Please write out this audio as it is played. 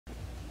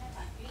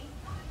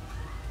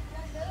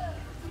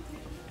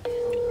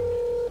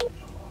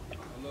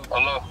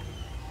Hello?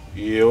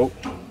 Yo.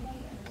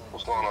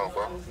 What's going on,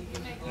 bro?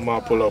 I'm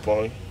gonna pull up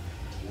on you.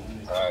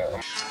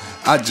 Alright,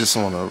 I just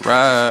wanna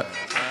ride.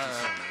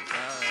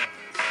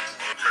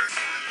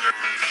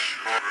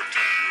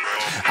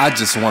 I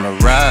just wanna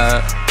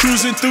ride.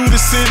 Cruising through the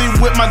city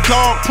with my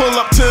dog. Pull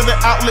up to the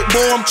outlet,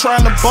 boy, I'm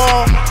trying to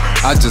ball.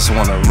 I just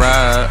wanna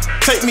ride.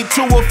 Take me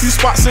to a few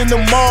spots in the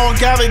mall.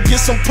 Gotta get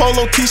some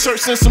polo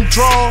t-shirts and some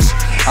drawers.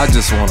 I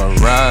just wanna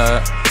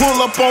ride.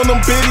 Pull up on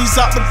them biddies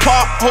out the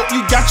park. Hope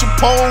you got your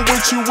pole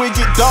with you when it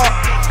get dark.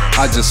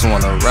 I just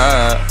wanna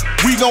ride.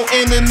 We gon'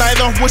 end the night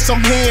off with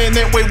some hen,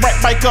 then wait right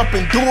back up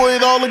and do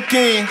it all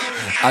again.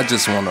 I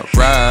just wanna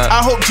ride.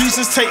 I hope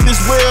Jesus take this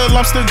wheel,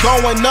 I'm still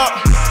going up.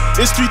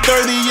 It's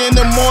 3:30 in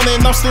the morning,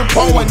 I'm still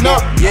pulling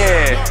up.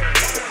 Yeah,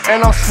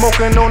 and I'm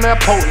smoking on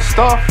that potent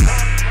stuff.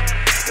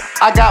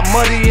 I got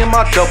muddy in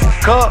my double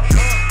cup.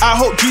 I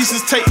hope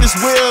Jesus take this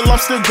wheel, I'm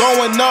still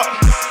going up.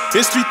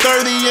 It's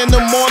 3:30 in the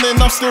morning,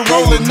 I'm still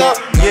rolling up.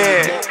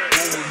 Yeah,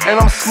 and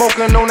I'm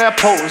smoking on that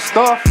potent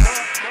stuff.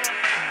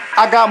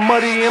 I got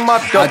muddy in my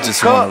double cup. I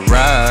just wanna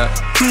ride.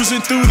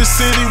 Cruising through the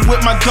city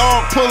with my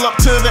dog. Pull up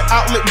to the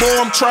outlet, boy,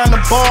 I'm trying to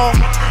ball.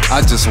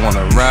 I just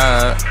wanna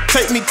ride.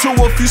 Take me to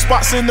a few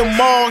spots in the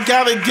mall.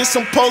 Gotta get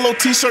some polo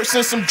t-shirts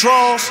and some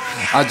drawers.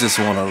 I just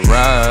wanna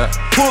ride.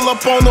 Pull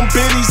up on them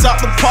biddies out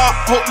the park.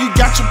 Hope you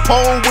got your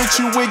pole with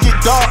you when it get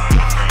dark.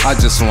 I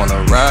just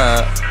wanna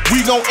ride.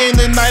 We gon' end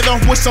the night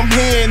off with some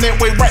hen, then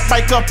wait right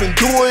back up and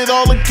do it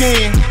all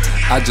again.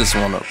 I just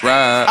wanna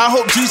ride. I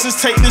hope Jesus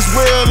take this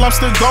wheel, I'm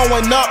still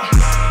going up.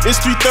 It's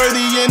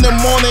 3:30 in the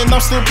morning, I'm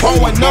still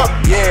pulling up.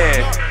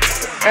 Yeah,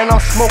 and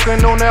I'm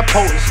smoking on that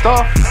potent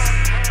stuff.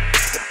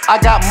 I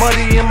got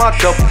muddy in my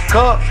double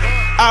cup.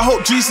 I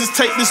hope Jesus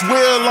take this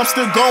wheel, I'm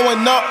still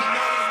going up.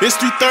 It's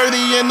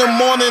 3:30 in the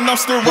morning, I'm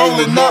still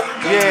rolling up.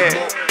 Yeah,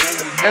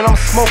 and I'm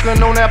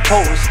smoking on that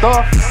potent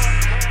stuff.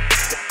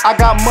 I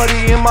got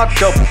muddy in my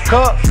double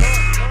cup.